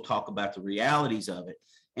also talk about the realities of it.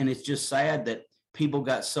 And it's just sad that people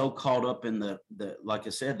got so caught up in the like I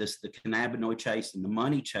said, the cannabinoid chase and the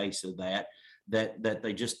money chase of that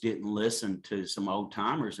they just didn't listen to some old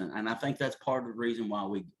timers. And I think that's part of the reason why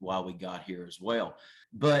we got here as well.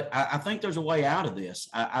 But I think there's a way out of this.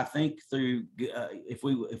 I think through if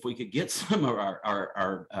we could get some of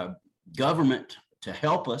our government to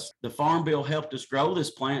help us. The Farm Bill helped us grow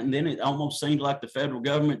this plant, and then it almost seemed like the federal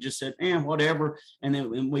government just said, whatever.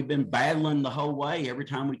 And we've been battling the whole way. Every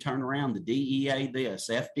time we turn around, the DEA this,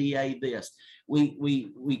 FDA this.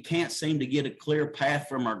 We can't seem to get a clear path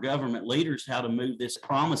from our government leaders how to move this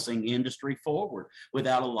promising industry forward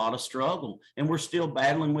without a lot of struggle. And we're still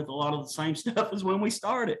battling with a lot of the same stuff as when we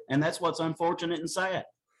started. And that's what's unfortunate and sad.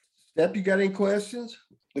 Step, you got any questions?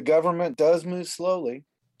 The government does move slowly.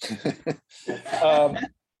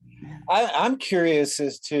 I'm curious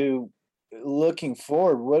as to looking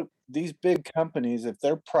forward, what these big companies, if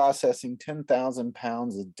they're processing 10,000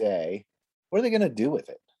 pounds a day, what are they going to do with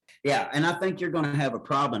it? Yeah, and I think you're going to have a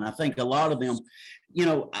problem. I think a lot of them,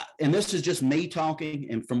 and this is just me talking,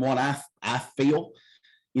 and from what I feel,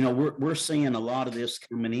 we're seeing a lot of this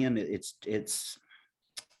coming in. It's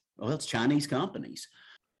Chinese companies.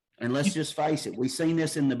 And let's just face it, we've seen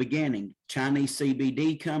this in the beginning. Chinese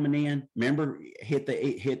CBD coming in. Remember, hit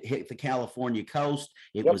the California coast.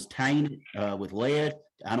 It was tainted with lead.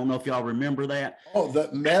 I don't know if y'all remember that. Oh,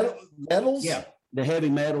 the metals? Yeah, the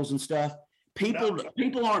heavy metals and stuff. People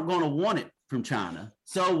aren't going to want it from China.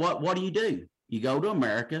 So what do? You go to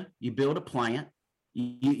America, you build a plant.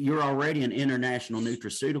 You're already an international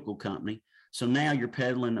nutraceutical company. So now you're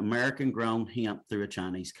peddling American-grown hemp through a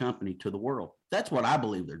Chinese company to the world. That's what I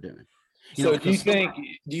believe they're doing. Do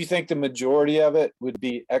you think the majority of it would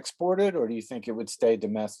be exported, or do you think it would stay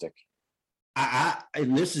domestic?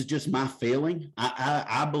 And this is just my feeling.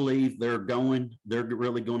 I believe they're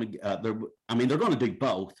really going to, they're going to do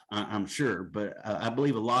both, I'm sure, but I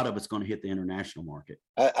believe a lot of it's going to hit the international market.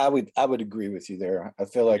 I would agree with you there. I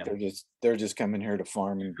feel like they're just coming here to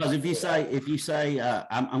farm. Because if you say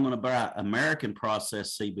I'm going to buy American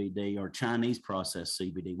processed CBD or Chinese processed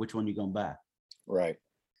CBD, which one are you going to buy? Right.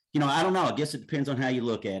 I don't know. I guess it depends on how you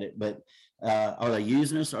look at it, but are they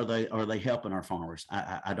using us? Are they helping our farmers?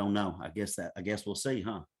 I don't know. I guess we'll see,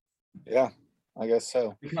 huh? Yeah, I guess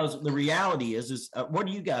so. Because the reality is what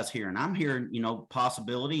are you guys hearing? I'm hearing,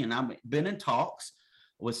 possibility, and I've been in talks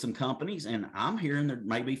with some companies, and I'm hearing there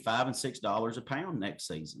may be $5 and $6 a pound next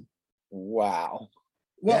season. Wow.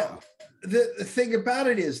 Well, the thing about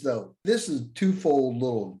it is, though, this is twofold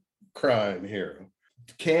little crime here.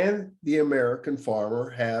 Can the American farmer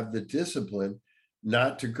have the discipline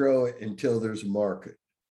not to grow it until there's a market?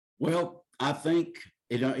 Well, I think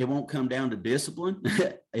it won't come down to discipline.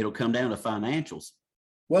 It'll come down to financials.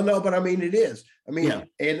 Well, no, but I mean, it is. I mean,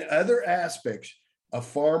 in other aspects, a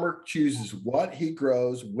farmer chooses what he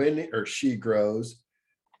grows, when or she grows,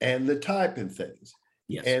 and the type and things.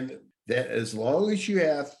 Yes. And that as long as you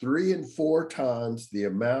have 3 and 4 times the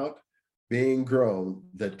amount being grown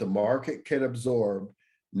that the market can absorb,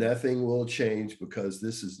 nothing will change, because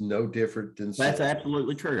this is no different than. That's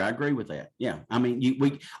absolutely true. I agree with that. Yeah. I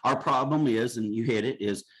mean, our problem is, and you hit it,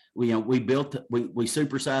 is we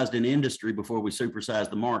supersized an industry before we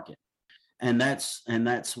supersized the market. And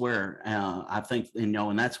that's where I think,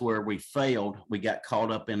 and that's where we failed. We got caught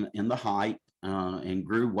up in the hype and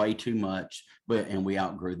grew way too much, and we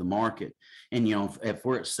outgrew the market. And, if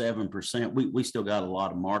we're at 7%, we still got a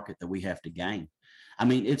lot of market that we have to gain. I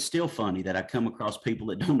mean, it's still funny that I come across people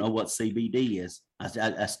that don't know what CBD is.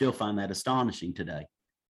 I still find that astonishing today.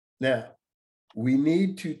 Now, we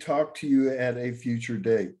need to talk to you at a future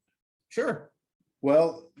date. Sure.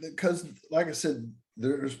 Well, because like I said,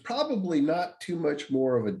 there's probably not too much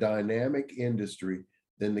more of a dynamic industry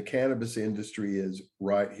than the cannabis industry is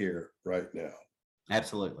right here, right now.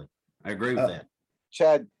 Absolutely. I agree with that.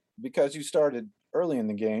 Chad, because you started early in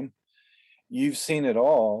the game, you've seen it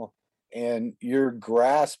all. And your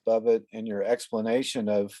grasp of it and your explanation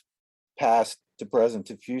of past to present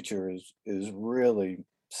to future is really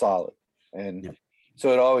solid. And so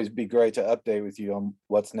it'd always be great to update with you on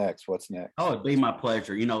what's next. Oh, it'd be my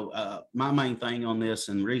pleasure. My main thing on this,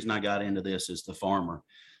 and the reason I got into this, is the farmer.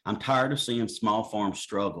 I'm tired of seeing small farms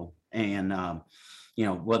struggle. And,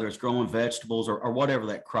 whether it's growing vegetables or whatever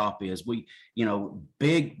that crop is,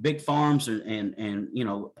 big farms and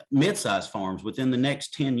mid-sized farms within the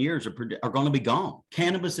next 10 years are going to be gone.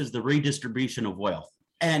 Cannabis is the redistribution of wealth.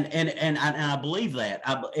 And I believe that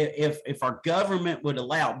if our government would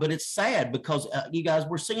allow, but it's sad because you guys,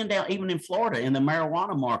 we're seeing down even in Florida in the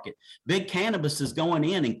marijuana market, big cannabis is going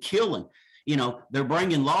in and killing. You know, they're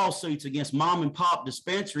bringing lawsuits against mom and pop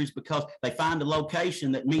dispensaries because they find a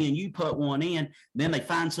location that me and you put one in. Then they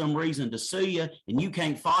find some reason to sue you and you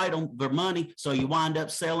can't fight them for money. So you wind up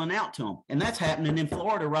selling out to them. And that's happening in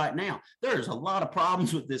Florida right now. There's a lot of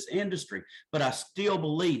problems with this industry, but I still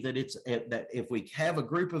believe that that if we have a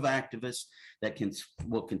group of activists that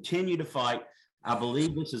will continue to fight, I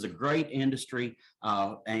believe this is a great industry,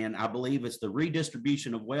 and I believe it's the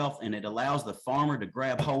redistribution of wealth, and it allows the farmer to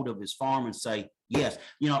grab hold of his farm and say, yes.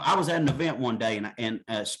 You know, I was at an event one day and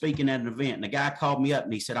speaking at an event, and the guy called me up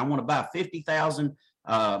and he said, I want to buy 50,000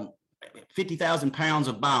 pounds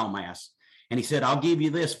of biomass. And he said, I'll give you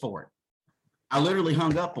this for it. I literally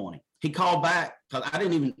hung up on him. He called back because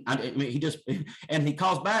and he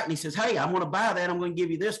calls back and he says, hey, I want to buy that. I'm going to give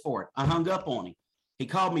you this for it. I hung up on him. He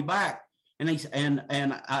called me back. And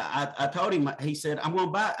I told him, he said, I'm going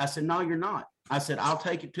to buy it. I said, no, you're not. I said, I'll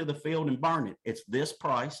take it to the field and burn it. It's this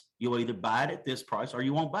price. You'll either buy it at this price or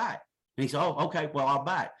you won't buy it. And he said, oh, okay, well, I'll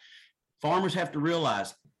buy it. Farmers have to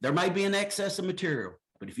realize there may be an excess of material,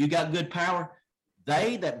 but if you got good power,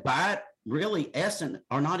 they that buy it really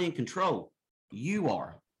are not in control. You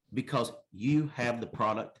are, because you have the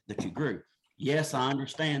product that you grew. Yes, I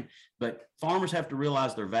understand, but farmers have to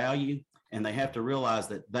realize their value. And they have to realize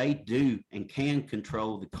that they do and can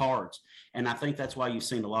control the cards. And I think that's why you've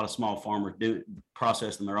seen a lot of small farmers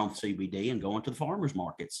processing their own CBD and going to the farmers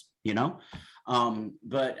markets, you know.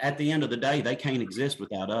 But at the end of the day, they can't exist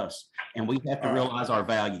without us. And we have to realize our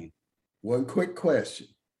value. One quick question.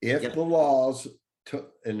 If the laws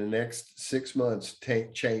in the next 6 months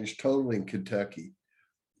change totally in Kentucky,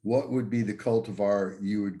 what would be the cultivar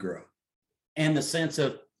you would grow? In the sense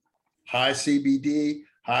of high CBD,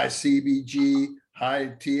 high CBG,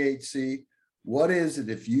 high THC. What is it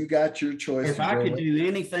if you got your choice? If I could do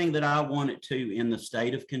anything that I wanted to in the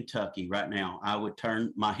state of Kentucky right now, I would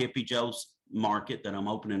turn my Hippie Joe's market that I'm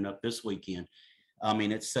opening up this weekend. I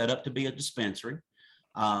mean, it's set up to be a dispensary.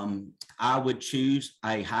 I would choose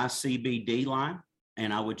a high CBD line,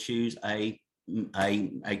 and I would choose a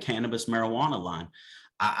cannabis marijuana line.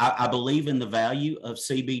 I believe in the value of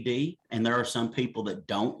CBD, and there are some people that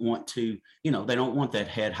don't want to, they don't want that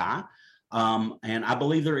head high. And I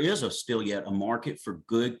believe there is still yet a market for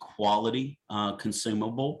good quality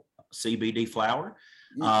consumable CBD flower.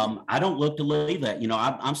 I don't look to leave that.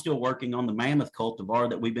 I'm still working on the Mammoth cultivar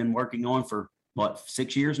that we've been working on for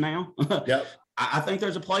 6 years now. Yep. I think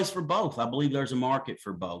there's a place for both. I believe there's a market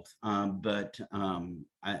for both. And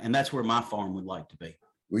that's where my farm would like to be.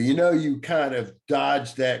 Well, you kind of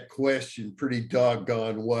dodged that question pretty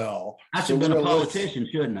doggone well. I should have been a politician,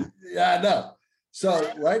 shouldn't I? Yeah, I know. So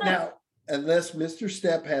right now, unless Mr.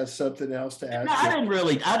 Stepp has something else to add. No, I didn't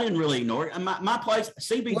really ignore it. My place,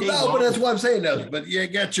 CBD. Well, no, but that's what I'm saying. No, but you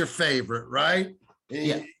got your favorite, right?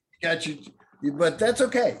 Yeah. You got but that's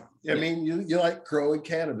okay. I mean, you like growing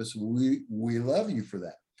cannabis. We love you for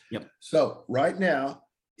that. Yep. So right now,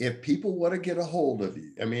 if people want to get a hold of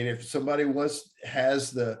you, I mean, if somebody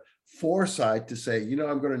has the foresight to say,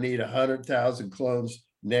 I'm going to need 100,000 clones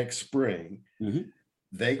next spring,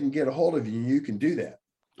 they can get a hold of you and you can do that.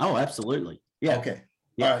 Oh, absolutely. Yeah. Okay.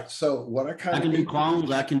 Yeah. All right. So what I can do clones,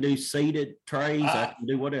 I can do seeded trays, I can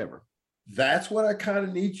do whatever. That's what I kind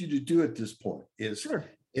of need you to do at this point is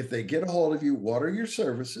if they get a hold of you, what are your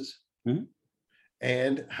services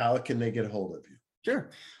and how can they get a hold of you?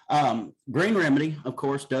 Sure. Green Remedy, of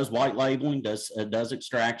course, does white labeling, does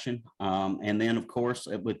extraction. And then, of course,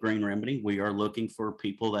 with Green Remedy, we are looking for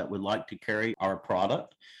people that would like to carry our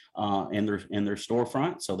product in their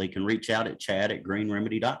storefront. So they can reach out at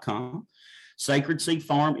chad@greenremedy.com. Sacred Seed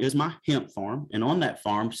Farm is my hemp farm. And on that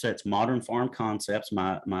farm sits Modern Farm Concepts,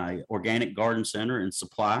 my organic garden center and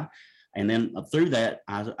supply. And then through that,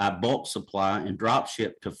 I bulk supply and drop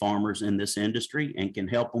ship to farmers in this industry and can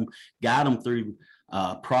help them, guide them through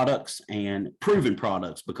products and proven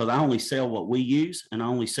products, because I only sell what we use and I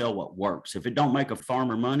only sell what works. If it don't make a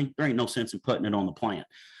farmer money, there ain't no sense in putting it on the plant.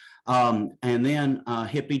 And then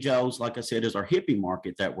Hippie Joe's, like I said, is our hippie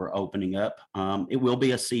market that we're opening up. It will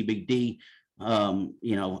be a CBD.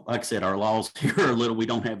 Like I said, our laws here are we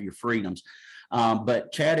don't have your freedoms.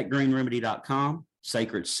 But chad@greenremedy.com.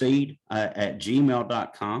 Sacred Seed at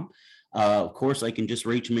gmail.com. Of course, they can just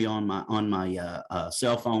reach me on my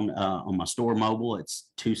cell phone on my store mobile. It's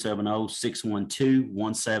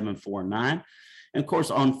 270-612-1749. And of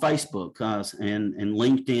course, on Facebook and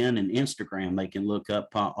LinkedIn and Instagram, they can look up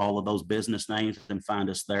all of those business names and find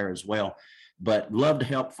us there as well. but love to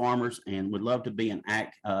help farmers and would love to be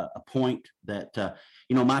a point that,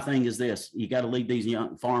 my thing is this, you got to lead these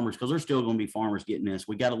young farmers, because there's still going to be farmers getting this.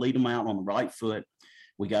 We got to lead them out on the right foot.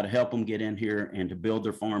 We got to help them get in here and to build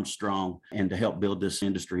their farms strong and to help build this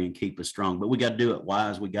industry and keep us strong. But we got to do it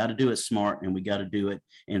wise. We got to do it smart, and we got to do it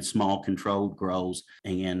in small controlled grows,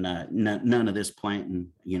 and none of this planting,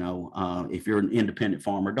 if you're an independent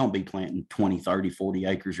farmer, don't be planting 20, 30, 40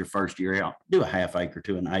 acres your first year out. Do a half acre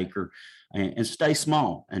to an acre and stay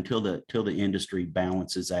small until the industry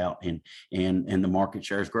balances out and the market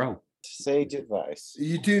shares grow. Sage advice.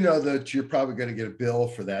 You do know that you're probably going to get a bill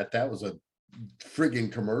for that. That was a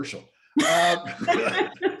friggin' commercial.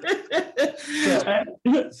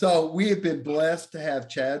 So we have been blessed to have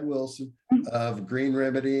Chad Wilson of Green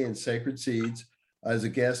Remedy and Sacred Seeds as a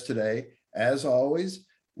guest today. As always,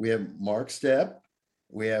 we have Mark Stepp,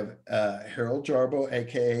 we have Harold Jarbo,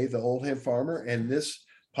 aka the Old Hemp Farmer, and this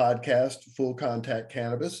podcast, Full Contact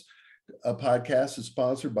Cannabis, a podcast is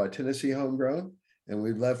sponsored by Tennessee Homegrown, and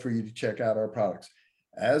we'd love for you to check out our products.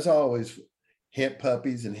 As always, hemp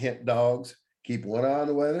puppies and hemp dogs, keep one eye on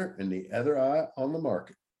the weather and the other eye on the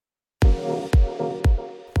market.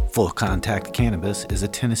 Full Contact Cannabis is a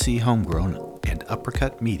Tennessee Homegrown and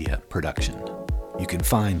Uppercut Media production. You can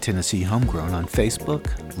find Tennessee Homegrown on Facebook,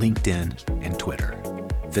 LinkedIn, and Twitter.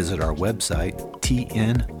 Visit our website,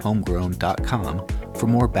 tnhomegrown.com, for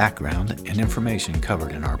more background and information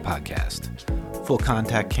covered in our podcast. Full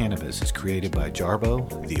Contact Cannabis is created by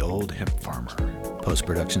Jarbo, the Old Hemp Farmer.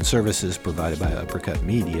 Post-production services provided by Uppercut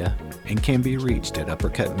Media and can be reached at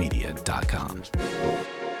uppercutmedia.com.